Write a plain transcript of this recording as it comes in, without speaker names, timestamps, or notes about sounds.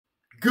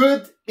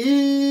Good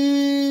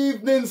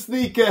evening,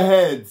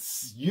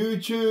 sneakerheads.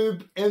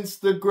 YouTube,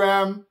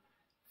 Instagram.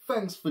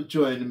 Thanks for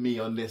joining me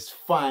on this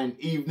fine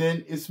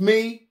evening. It's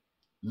me,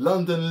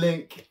 London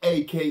Link,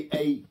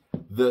 aka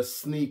the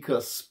Sneaker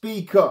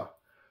Speaker.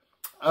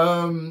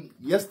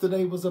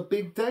 Yesterday was a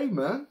big day,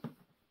 man.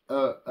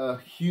 A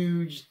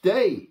huge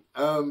day.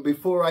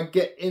 Before I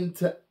get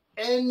into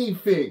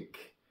anything,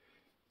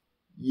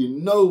 you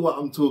know what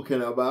I'm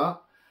talking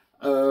about.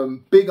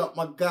 Big up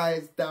my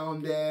guys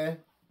down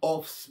there,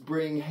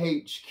 Offspring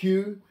HQ.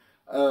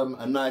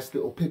 A nice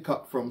little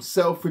pickup from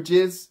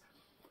Selfridges.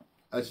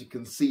 As you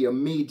can see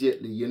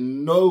immediately, you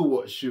know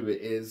what shoe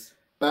it is.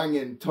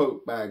 Banging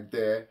tote bag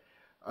there.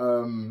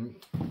 And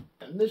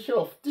the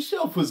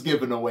shelf was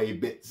giving away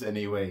bits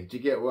anyway. Do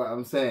you get what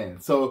I'm saying?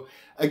 So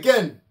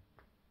again,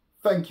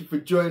 thank you for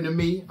joining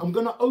me. I'm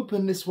gonna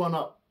open this one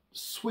up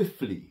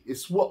swiftly.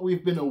 It's what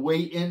we've been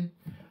awaiting.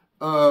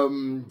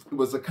 It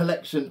was a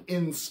collection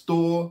in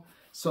store,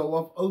 so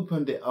I've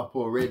opened it up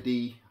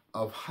already.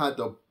 I've had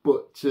a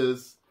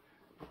butcher's.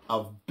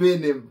 I've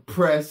been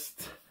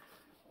impressed.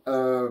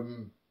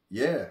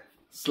 Yeah,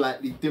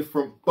 slightly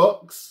different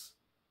box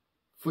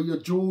for your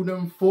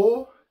Jordan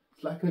 4.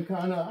 It's like a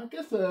kind of, I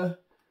guess, a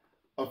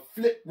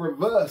flip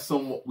reverse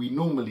on what we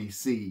normally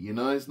see. You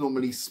know, it's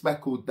normally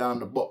speckled down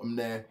the bottom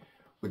there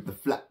with the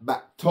flat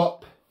back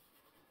top.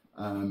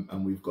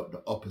 And we've got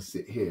the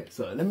opposite here.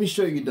 So let me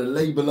show you the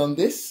label on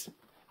this.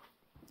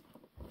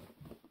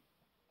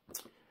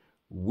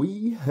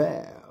 We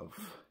have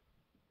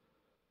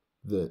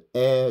the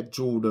Air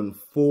Jordan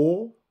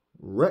 4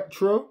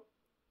 Retro.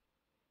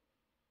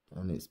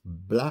 And it's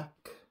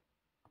black,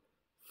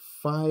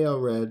 fire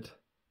red,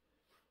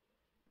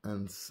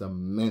 and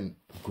cement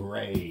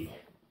grey.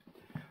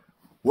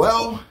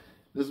 Well,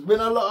 there's been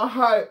a lot of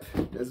hype.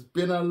 There's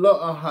been a lot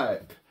of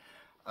hype.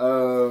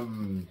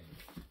 And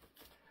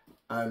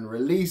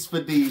release for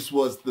these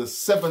was the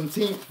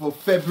 17th of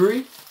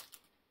February,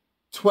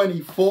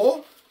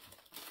 24.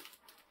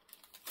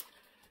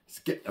 Let's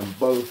get them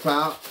both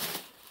out.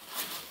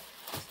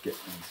 Let's get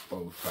these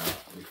both out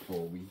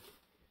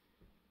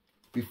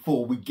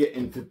before we get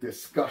into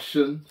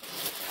discussion.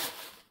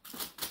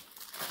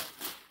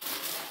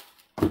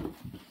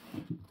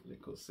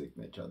 Little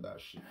signature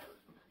that shit.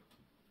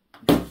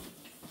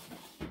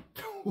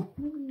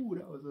 Ooh,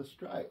 that was a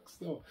strike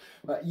still.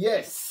 But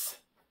yes.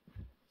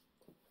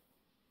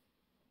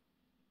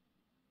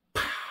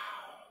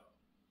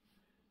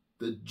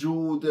 The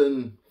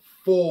Jordan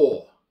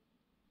 4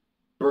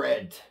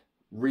 Bred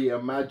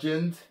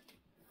Reimagined.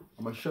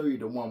 I'm going to show you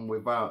the one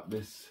without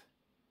this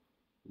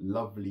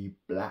lovely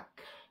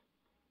black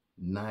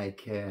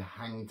Nike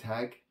hang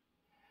tag.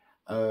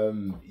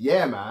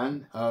 Yeah,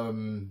 man.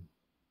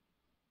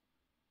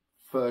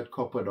 Third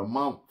cop of the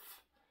month.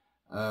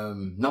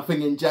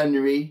 Nothing in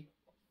January.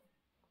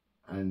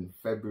 And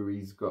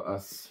February's got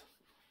us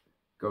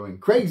going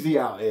crazy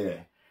out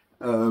here.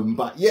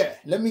 But yeah,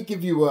 let me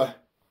give you a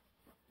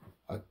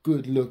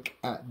good look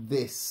at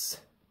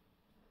this.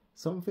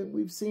 Something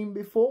we've seen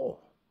before.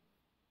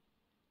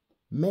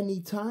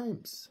 Many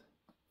times.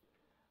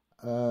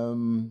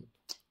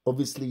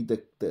 Obviously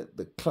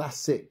the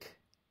classic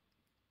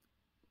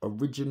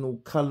original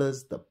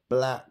colours, the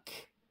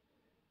black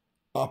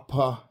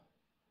upper,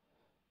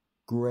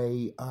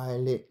 grey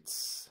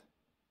eyelets,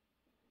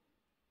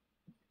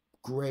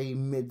 grey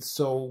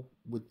midsole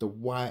with the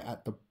white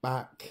at the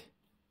back.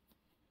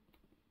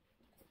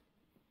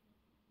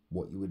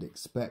 What you would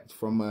expect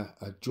from a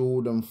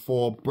Jordan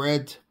 4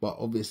 Bred, but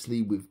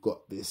obviously we've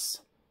got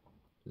this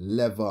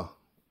leather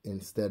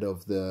instead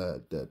of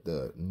the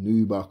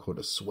nubuck or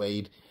the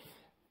suede,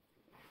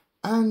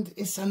 and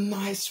it's a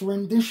nice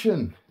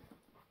rendition.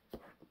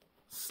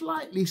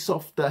 Slightly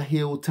softer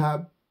heel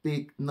tab,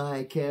 big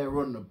Nike Air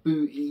on the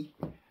booty.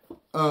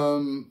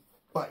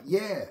 But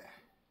yeah,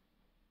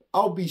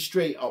 I'll be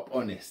straight up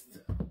honest.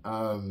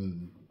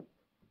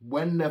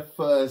 When the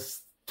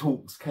first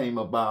talks came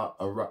about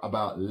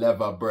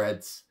leather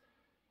breads,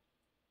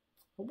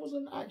 I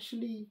wasn't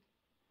actually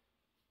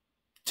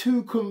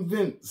too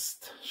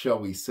convinced, shall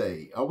we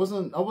say. I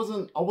wasn't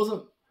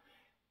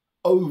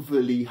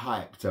overly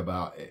hyped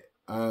about it.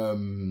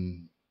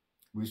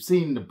 We've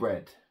seen the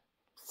Bred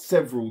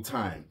several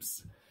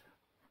times.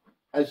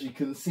 As you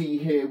can see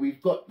here,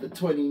 we've got the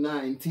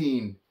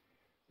 2019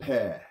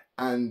 pair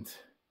and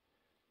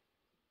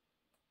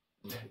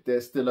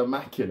they're still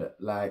immaculate.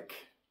 Like,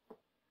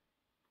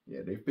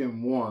 yeah, they've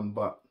been worn,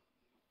 but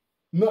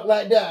not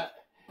like that.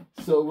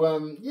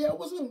 So, yeah, I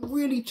wasn't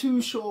really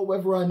too sure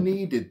whether I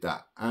needed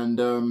that.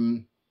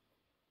 And,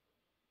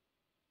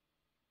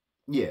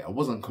 yeah, I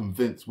wasn't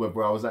convinced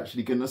whether I was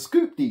actually going to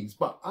scoop these.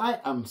 But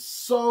I am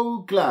so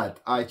glad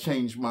I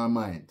changed my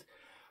mind.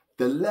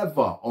 The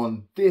leather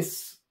on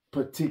this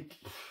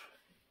particular...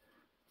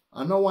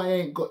 I know I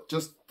ain't got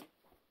just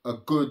a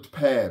good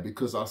pair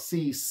because I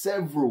see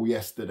several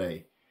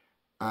yesterday.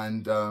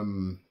 And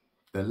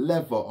the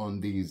leather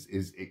on these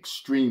is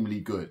extremely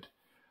good.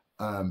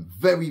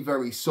 Very,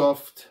 very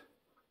soft.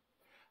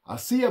 I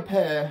see a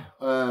pair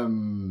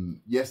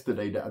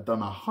yesterday that had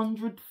done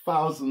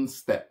 100,000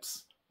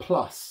 steps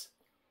plus,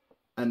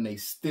 and they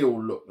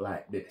still look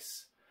like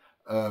this.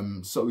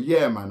 So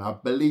yeah, man, I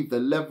believe the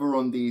leather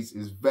on these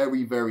is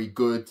very, very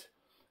good.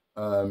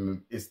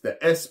 It's the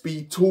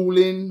SB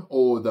tooling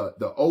or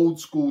the old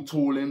school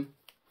tooling,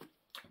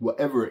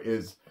 whatever it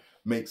is,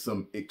 makes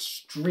them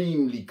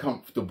extremely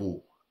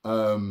comfortable.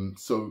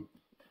 So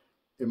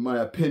in my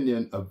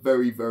opinion, a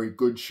very, very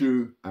good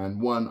shoe,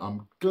 and one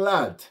I'm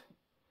glad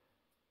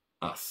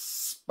I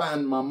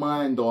span my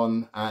mind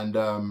on and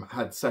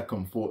had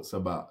second thoughts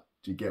about.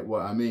 Do you get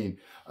what I mean?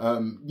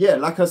 Yeah,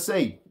 like I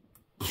say,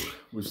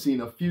 we've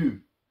seen a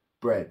few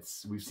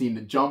Breds. We've seen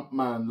the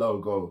Jumpman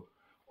logo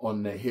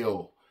on the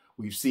heel.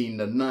 We've seen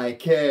the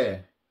Nike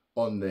Air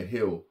on the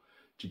heel.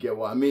 Do you get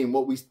what I mean?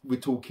 What we're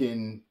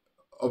talking,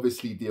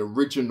 obviously the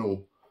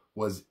original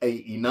was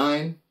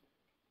 89.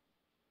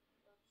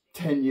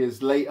 10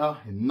 years later,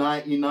 in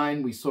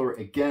 99, we saw it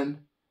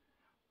again.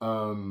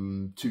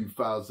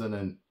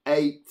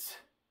 2008,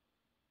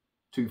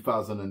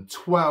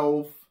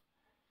 2012,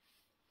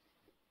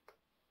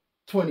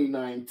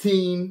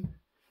 2019,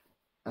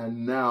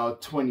 and now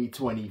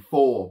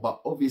 2024. But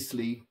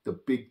obviously the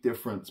big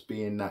difference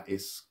being that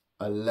it's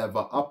a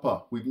leather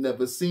upper. We've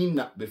never seen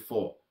that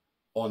before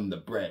on the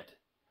Bred.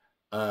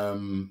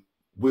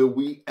 Will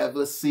we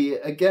ever see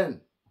it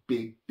again?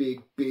 Big,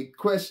 big, big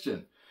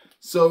question.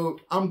 So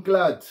I'm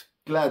glad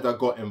I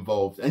got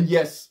involved. And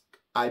yes,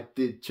 I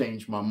did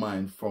change my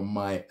mind from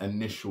my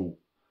initial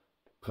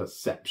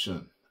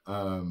perception.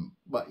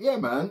 But yeah,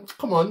 man,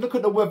 come on, look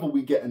at the weather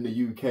we get in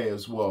the UK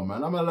as well,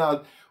 man. I'm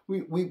allowed,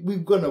 we're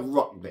gonna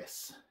rock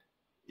this.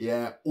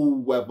 Yeah, all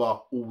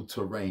weather, all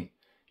terrain.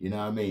 You know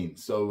what I mean?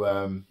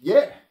 So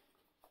yeah,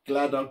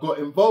 glad I got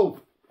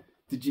involved.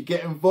 Did you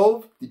get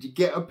involved? Did you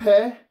get a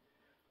pair?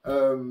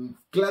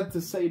 Glad to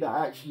say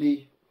that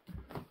actually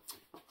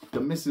the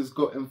missus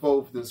got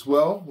involved as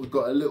well. We've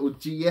got a little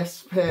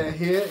GS pair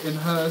here in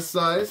her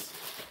size.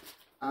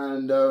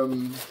 And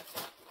to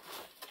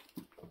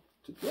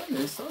be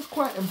honest, I was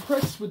quite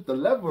impressed with the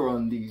leather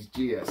on these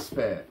GS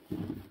pair.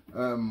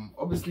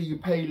 Obviously, you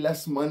pay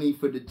less money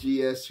for the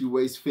GS. You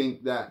always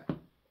think that,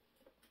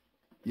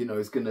 you know,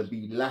 it's going to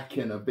be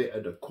lacking a bit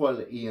of the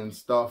quality and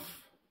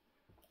stuff.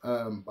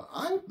 But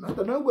I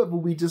don't know whether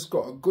we just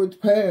got a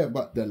good pair,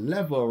 but the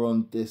leather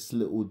on this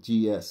little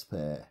GS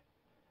pair,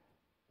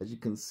 as you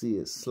can see,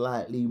 it's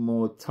slightly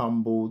more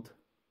tumbled.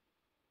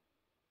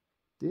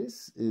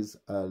 This is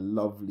a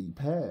lovely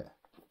pair.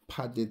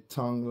 Padded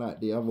tongue like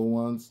the other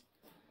ones.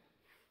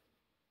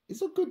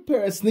 It's a good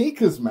pair of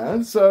sneakers,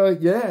 man. So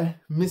yeah,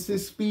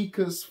 Mrs.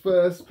 Speaker's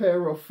first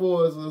pair of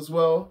fours as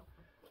well.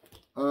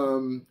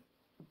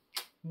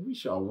 We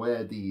shall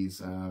wear these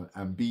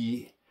and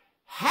be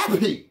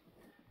happy.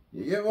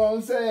 You get what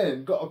I'm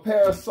saying? Got a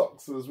pair of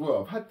socks as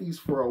well. I've had these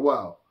for a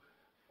while.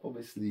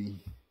 Obviously,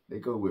 they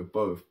go with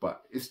both,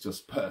 but it's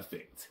just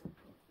perfect.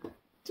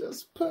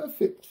 Just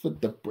perfect for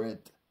the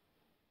Bred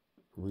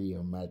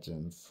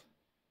Reimagined.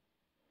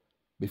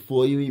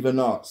 Before you even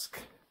ask,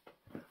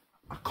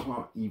 I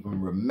can't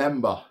even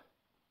remember.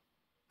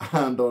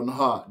 Hand on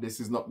heart, this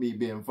is not me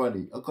being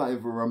funny. I can't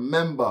even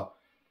remember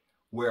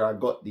where I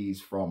got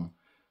these from.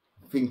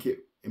 I think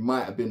it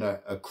might have been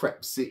a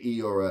Crepe City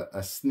or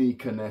a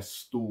Sneaker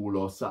Nest stall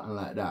or something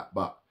like that.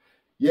 But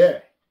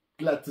yeah,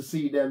 glad to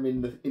see them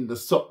in the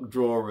sock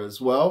drawer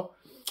as well.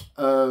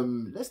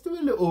 Let's do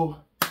a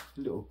little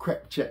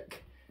crepe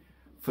check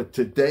for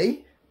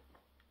today.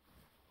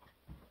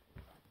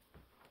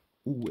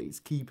 Always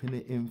keeping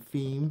it in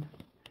theme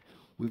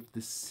with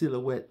the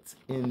silhouette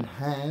in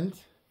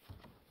hand.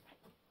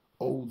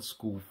 Old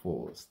school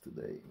fours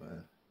today,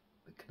 man.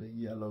 Look at the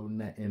yellow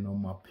netting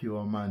on my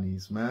pure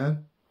manis,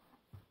 man.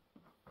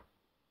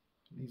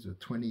 These are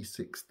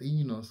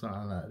 2016 or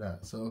something like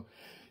that. So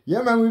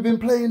yeah, man, we've been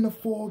playing the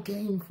 4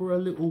 game for a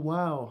little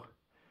while.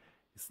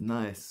 It's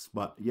nice,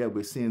 but yeah,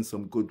 we're seeing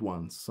some good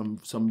ones,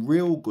 some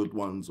real good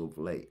ones of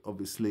late.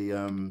 Obviously,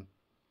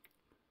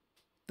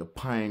 the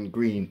pine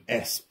green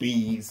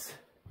SBs,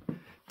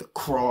 the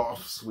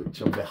Crafts,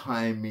 which are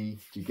behind me.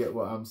 Do you get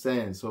what I'm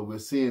saying? So we're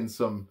seeing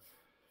some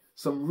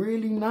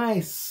really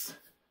nice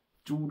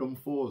Jordan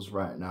 4s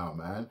right now,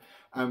 man.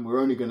 And we're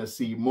only going to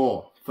see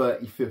more.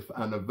 35th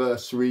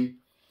anniversary.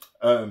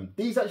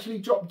 These actually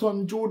dropped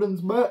on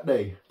Jordan's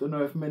birthday. Don't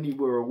know if many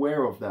were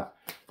aware of that.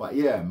 But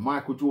yeah,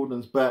 Michael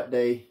Jordan's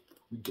birthday,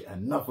 we get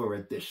another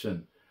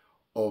edition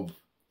of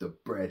the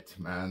Bred,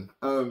 man.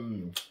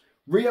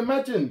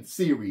 Reimagined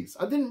series.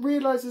 I didn't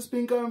realise it's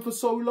been going for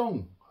so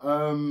long.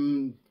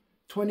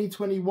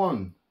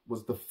 2021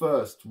 was the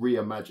first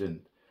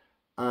Reimagined.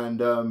 And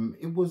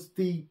it was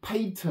the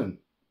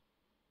patent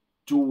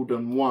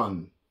Jordan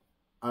 1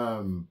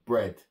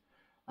 Bred.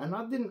 And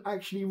I didn't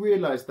actually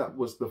realise that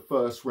was the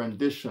first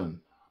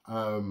rendition.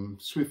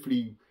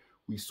 Swiftly,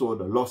 we saw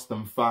the Lost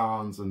and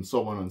Founds and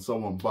so on and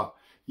so on. But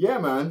yeah,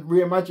 man,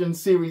 Reimagined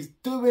series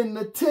doing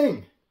the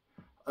thing.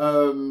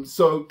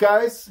 So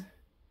guys,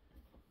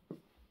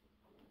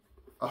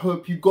 I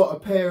hope you got a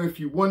pair if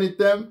you wanted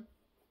them.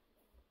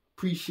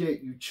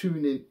 Appreciate you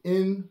tuning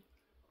in.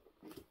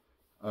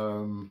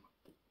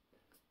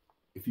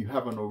 If you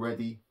haven't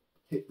already,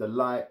 hit the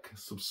like,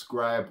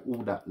 subscribe,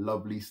 all that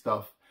lovely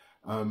stuff.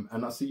 And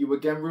I'll see you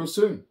again real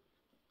soon.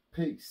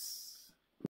 Peace.